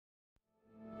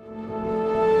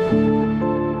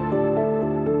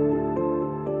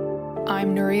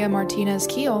Nuria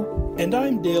Martinez-Keel. And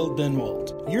I'm Dale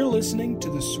Denwalt. You're listening to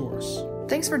The Source.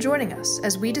 Thanks for joining us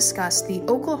as we discuss the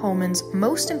Oklahoman's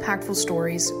most impactful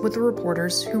stories with the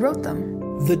reporters who wrote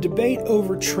them. The debate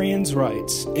over trans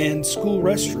rights and school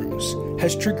restrooms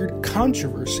has triggered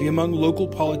controversy among local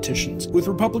politicians, with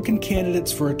Republican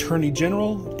candidates for Attorney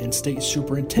General and State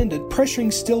Superintendent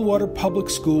pressuring Stillwater Public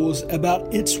Schools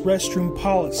about its restroom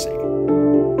policy.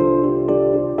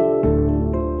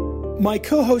 My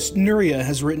co-host Nuria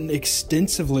has written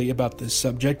extensively about this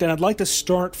subject, and I'd like to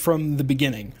start from the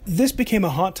beginning. This became a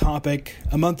hot topic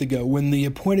a month ago when the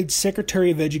appointed Secretary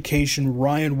of Education,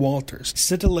 Ryan Walters,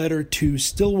 sent a letter to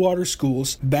Stillwater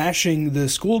schools bashing the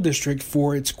school district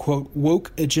for its, quote,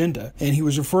 woke agenda, and he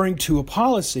was referring to a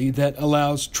policy that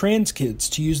allows trans kids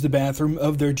to use the bathroom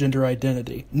of their gender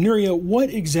identity. Nuria, what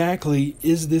exactly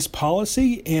is this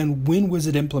policy, and when was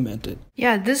it implemented?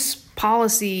 Yeah, this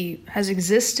policy has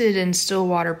existed in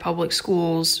Stillwater Public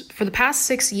Schools for the past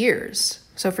 6 years.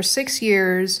 So for 6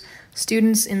 years,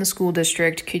 students in the school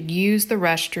district could use the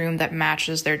restroom that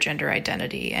matches their gender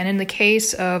identity. And in the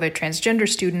case of a transgender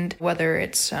student, whether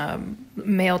it's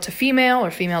male to female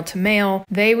or female to male,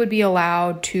 they would be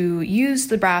allowed to use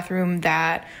the bathroom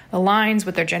that aligns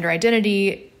with their gender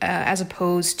identity as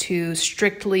opposed to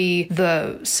strictly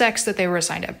the sex that they were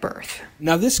assigned at birth.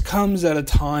 Now, this comes at a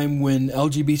time when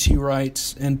LGBT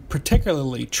rights, and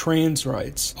particularly trans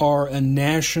rights, are a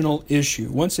national issue.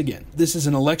 Once again, this is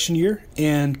an election year,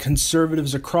 and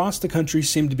conservatives across the country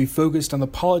seem to be focused on the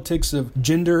politics of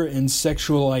gender and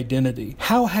sexual identity.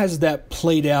 How has that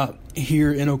played out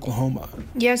here in Oklahoma?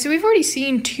 Yeah, so we've already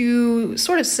seen two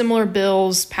sort of similar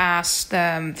bills passed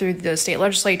through the state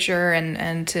legislature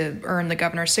and to earn the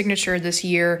governor's signature this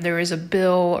year. There was a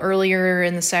bill earlier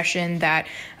in the session that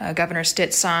Governor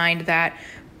Stitt signed that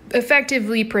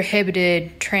effectively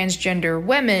prohibited transgender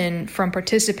women from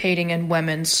participating in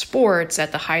women's sports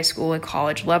at the high school and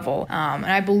college level. And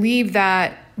I believe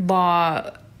that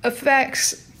law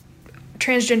affects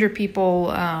transgender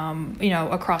people,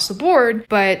 across the board,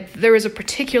 but there was a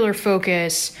particular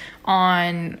focus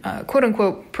on, quote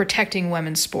unquote, protecting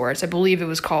women's sports. I believe it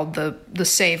was called the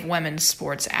Save Women's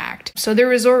Sports Act. So there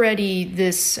was already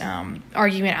this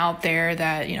argument out there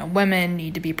that, women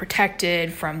need to be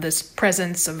protected from this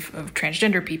presence of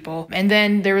transgender people. And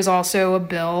then there was also a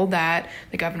bill that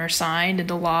the governor signed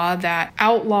into law that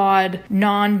outlawed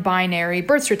non-binary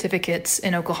birth certificates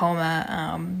in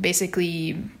Oklahoma.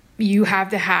 Basically, you have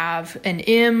to have an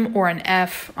M or an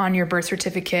F on your birth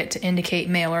certificate to indicate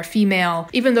male or female,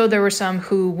 even though there were some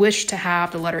who wished to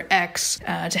have the letter X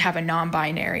to have a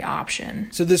non-binary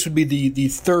option. So this would be the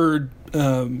third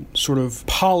sort of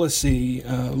policy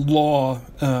law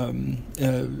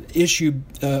issue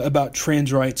about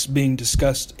trans rights being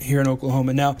discussed here in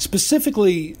Oklahoma. Now,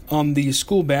 specifically on the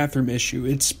school bathroom issue,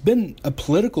 it's been a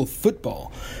political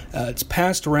football. It's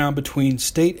passed around between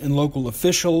state and local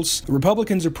officials. The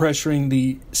Republicans are pressuring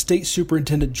the state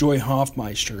superintendent, Joy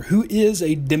Hoffmeister, who is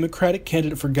a Democratic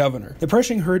candidate for governor. They're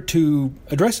pressuring her to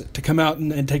address it, to come out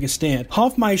and take a stand.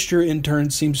 Hoffmeister, in turn,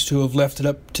 seems to have left it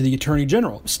up to the Attorney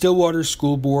General. Stillwater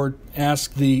School Board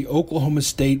asked the Oklahoma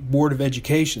State Board of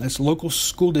Education, that's the local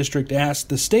school district, asked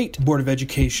the State Board of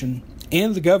Education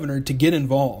and the governor to get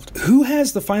involved. Who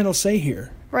has the final say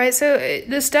here? Right, so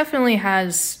this definitely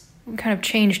has kind of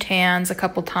changed hands a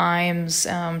couple times,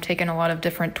 taken a lot of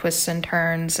different twists and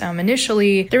turns.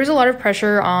 Initially, there was a lot of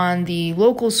pressure on the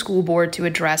local school board to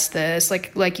address this.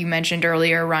 Like you mentioned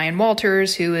earlier, Ryan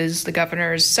Walters, who is the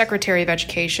governor's Secretary of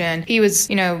Education, he was,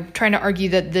 trying to argue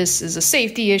that this is a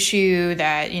safety issue,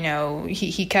 that,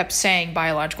 he kept saying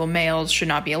biological males should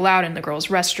not be allowed in the girls'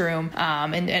 restroom.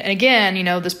 And again,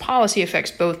 this policy affects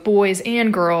both boys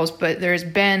and girls, but there's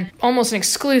been almost an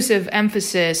exclusive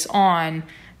emphasis on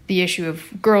the issue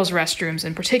of girls' restrooms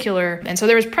in particular. And so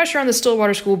there was pressure on the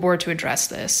Stillwater School Board to address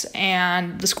this.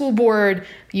 And the school board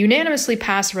unanimously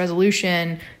passed a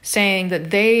resolution saying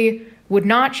that they would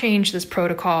not change this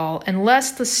protocol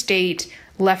unless the state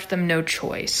left them no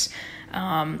choice.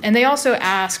 And they also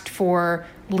asked for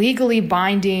legally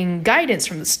binding guidance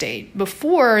from the state.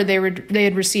 Before, they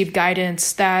had received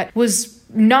guidance that was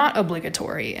not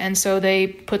obligatory. And so they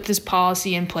put this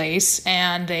policy in place,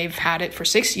 and they've had it for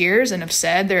 6 years and have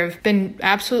said there have been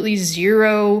absolutely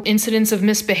zero incidents of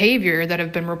misbehavior that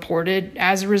have been reported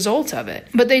as a result of it.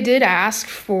 But they did ask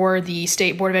for the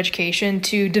State Board of Education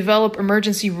to develop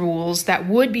emergency rules that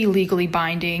would be legally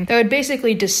binding, that would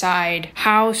basically decide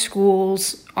how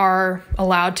schools are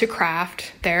allowed to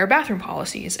craft their bathroom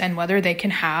policies and whether they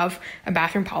can have a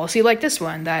bathroom policy like this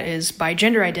one that is by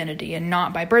gender identity and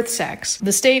not by birth sex.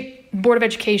 The State Board of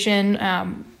Education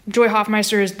Joy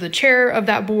Hoffmeister is the chair of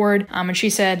that board, and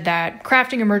she said that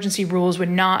crafting emergency rules would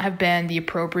not have been the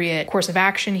appropriate course of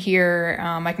action here.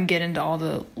 I can get into all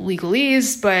the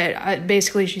legalese, but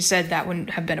basically she said that wouldn't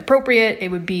have been appropriate.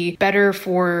 It would be better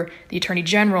for the Attorney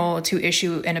General to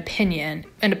issue an opinion.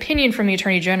 An opinion from the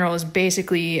Attorney General is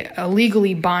basically a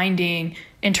legally binding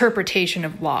interpretation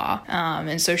of law.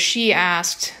 And so she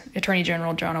asked Attorney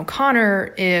General John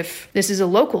O'Connor if this is a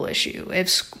local issue,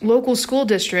 if local school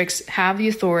districts have the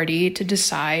authority to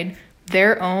decide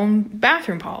their own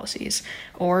bathroom policies,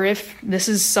 or if this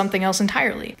is something else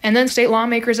entirely. And then state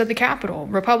lawmakers at the Capitol,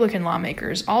 Republican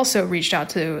lawmakers, also reached out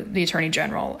to the Attorney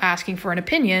General asking for an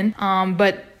opinion,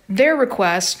 but their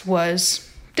request was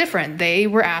different. They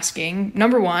were asking,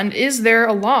 number one, is there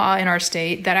a law in our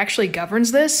state that actually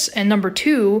governs this? And number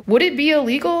two, would it be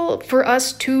illegal for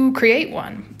us to create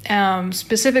one?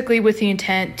 Specifically with the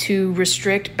intent to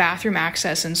restrict bathroom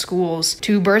access in schools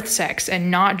to birth sex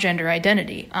and not gender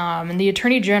identity. And the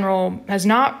Attorney General has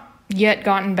not yet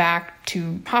gotten back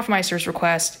to Hoffmeister's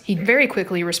request. He very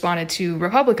quickly responded to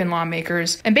Republican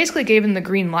lawmakers and basically gave them the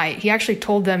green light. He actually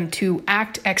told them to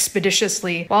act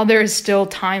expeditiously while there is still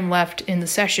time left in the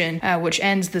session, which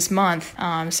ends this month.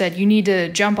 Said you need to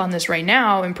jump on this right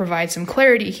now and provide some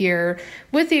clarity here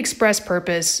with the express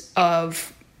purpose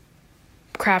of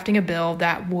crafting a bill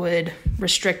that would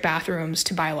restrict bathrooms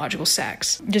to biological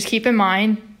sex. Just keep in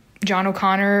mind, John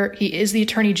O'Connor, he is the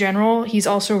Attorney General. He's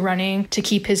also running to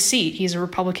keep his seat. He's a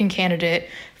Republican candidate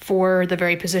for the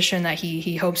very position that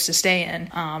he hopes to stay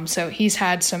in. So he's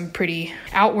had some pretty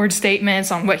outward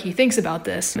statements on what he thinks about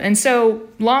this. And so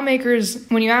lawmakers,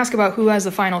 when you ask about who has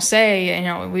the final say,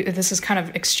 this has kind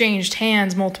of exchanged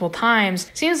hands multiple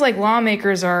times, seems like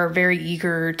lawmakers are very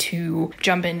eager to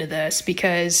jump into this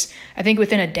because I think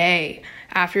within a day,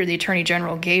 after the Attorney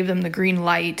General gave them the green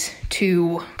light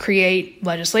to create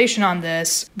legislation on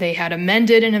this, they had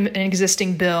amended an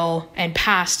existing bill and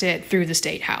passed it through the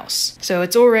State House. So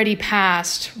it's already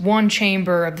passed one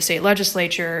chamber of the state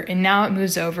legislature, and now it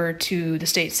moves over to the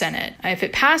state Senate. If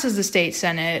it passes the state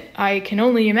Senate, I can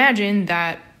only imagine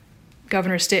that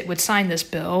Governor Stitt would sign this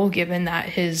bill, given that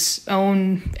his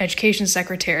own education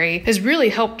secretary has really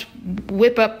helped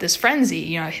whip up this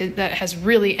frenzy, that has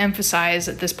really emphasized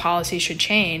that this policy should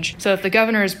change. So if the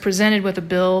governor is presented with a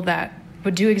bill that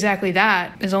would do exactly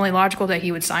that, it's only logical that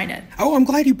he would sign it. Oh, I'm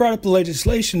glad you brought up the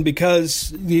legislation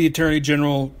because the Attorney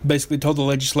General basically told the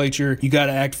legislature, you got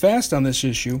to act fast on this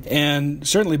issue. And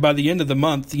certainly by the end of the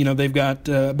month, they've got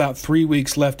about 3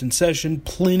 weeks left in session,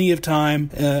 plenty of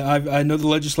time. I know the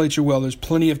legislature well. There's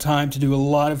plenty of time to do a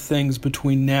lot of things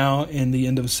between now and the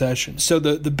end of session. So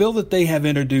the bill that they have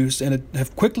introduced and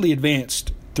have quickly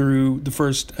advanced through the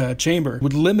first chamber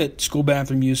would limit school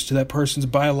bathroom use to that person's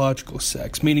biological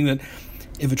sex, meaning that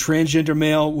if a transgender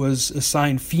male was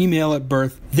assigned female at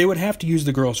birth, they would have to use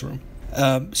the girls' room.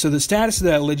 So the status of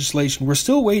that legislation, we're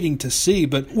still waiting to see.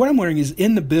 But what I'm wondering is,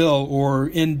 in the bill or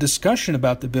in discussion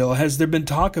about the bill, has there been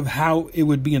talk of how it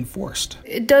would be enforced?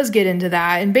 It does get into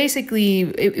that. And basically,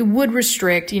 it would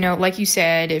restrict, like you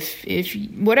said, if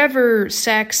whatever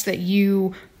sex that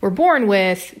you were born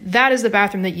with, that is the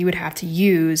bathroom that you would have to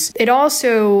use. It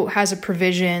also has a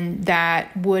provision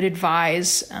that would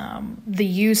advise the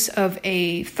use of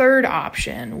a third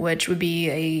option, which would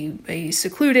be a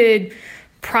secluded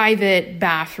private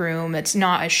bathroom. It's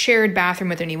not a shared bathroom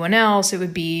with anyone else. It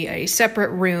would be a separate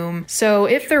room. So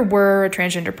if there were a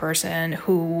transgender person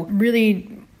who really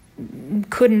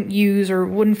couldn't use or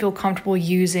wouldn't feel comfortable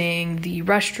using the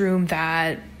restroom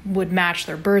that would match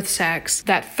their birth sex,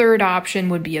 that third option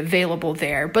would be available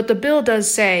there. But the bill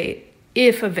does say,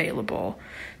 if available.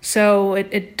 So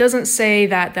it doesn't say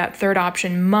that that third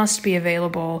option must be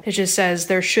available. It just says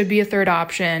there should be a third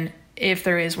option if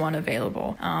there is one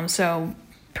available. So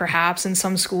perhaps in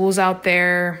some schools out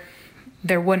there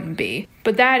wouldn't be.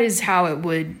 But that is how it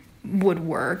would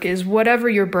work, is whatever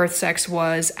your birth sex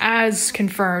was as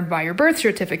confirmed by your birth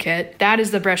certificate, that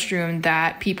is the restroom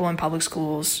that people in public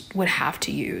schools would have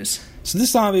to use. So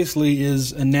this obviously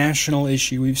is a national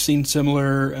issue. We've seen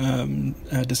similar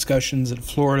discussions in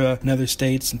Florida and other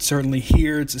states, and certainly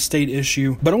here it's a state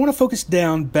issue. But I want to focus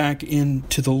down back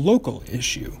into the local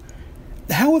issue.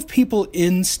 How have people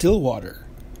in Stillwater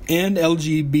and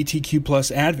LGBTQ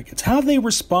plus advocates, how have they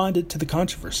responded to the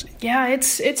controversy? Yeah,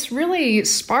 it's really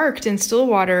sparked in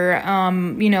Stillwater.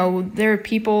 There are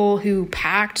people who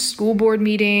packed school board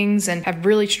meetings and have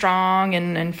really strong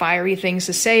and fiery things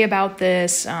to say about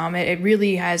this. It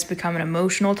really has become an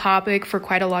emotional topic for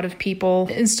quite a lot of people.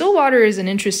 And Stillwater is an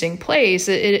interesting place.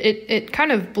 It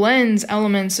kind of blends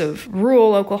elements of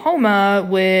rural Oklahoma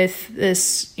with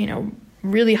this,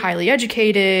 really highly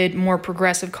educated, more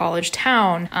progressive college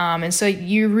town. And so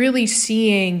you're really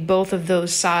seeing both of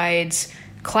those sides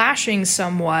clashing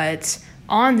somewhat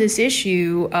on this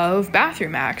issue of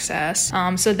bathroom access.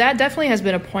 So that definitely has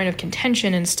been a point of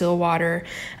contention in Stillwater.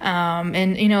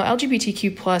 And,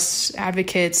 LGBTQ plus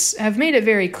advocates have made it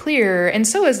very clear, and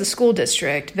so has the school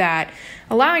district, that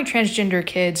allowing transgender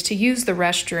kids to use the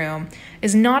restroom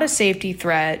is not a safety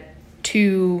threat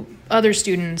to other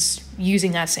students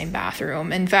using that same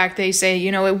bathroom. In fact, they say,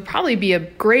 it would probably be a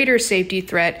greater safety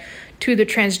threat to the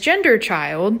transgender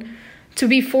child to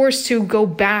be forced to go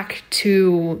back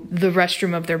to the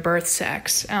restroom of their birth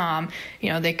sex.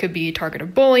 They could be target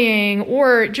of bullying,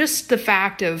 or just the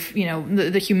fact of,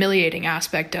 the humiliating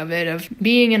aspect of it, of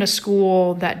being in a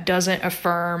school that doesn't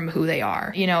affirm who they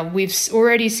are. We've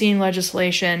already seen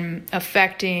legislation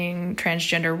affecting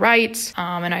transgender rights.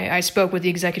 And I spoke with the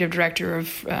executive director of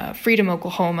Freedom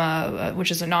Oklahoma,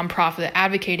 which is a nonprofit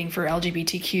advocating for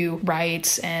LGBTQ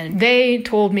rights. And they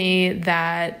told me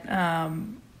that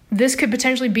this could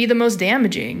potentially be the most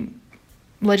damaging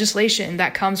legislation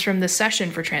that comes from this session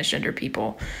for transgender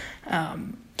people.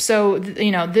 So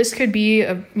this could be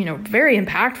very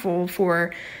impactful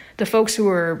for the folks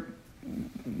whose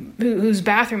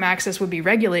bathroom access would be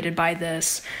regulated by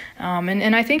this.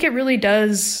 And I think it really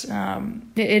does,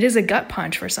 it is a gut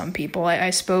punch for some people.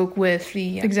 I spoke with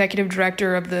the executive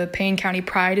director of the Payne County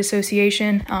Pride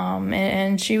Association,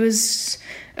 and she was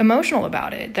emotional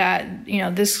about it, that,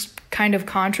 this kind of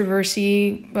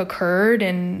controversy occurred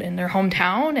in their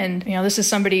hometown. And, this is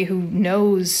somebody who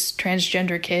knows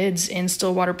transgender kids in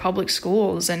Stillwater Public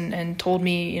Schools, and told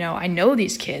me, I know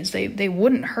these kids, they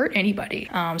wouldn't hurt anybody.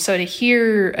 So to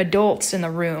hear adults in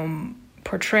the room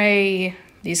portray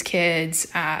these kids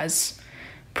as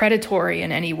predatory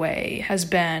in any way has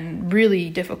been really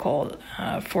difficult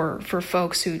for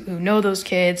folks who know those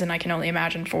kids, and I can only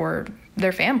imagine for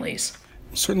their families.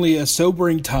 Certainly a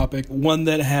sobering topic, one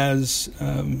that has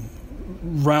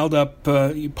riled up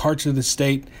parts of the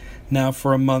state now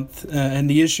for a month. And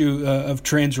the issue of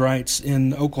trans rights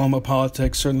in Oklahoma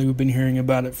politics, certainly we've been hearing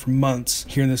about it for months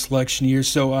here in this election year.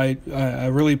 So I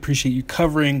really appreciate you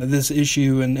covering this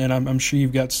issue, and I'm sure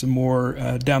you've got some more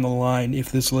down the line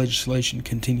if this legislation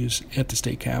continues at the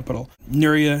state capitol.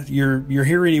 Nuria, you're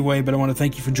here anyway, but I want to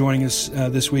thank you for joining us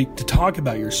this week to talk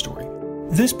about your story.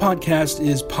 This podcast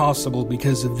is possible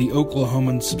because of the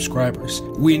Oklahoman subscribers.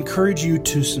 We encourage you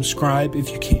to subscribe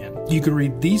if you can. You can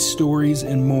read these stories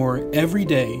and more every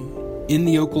day in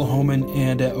the Oklahoman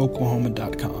and at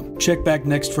oklahoman.com. Check back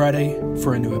next Friday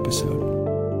for a new episode.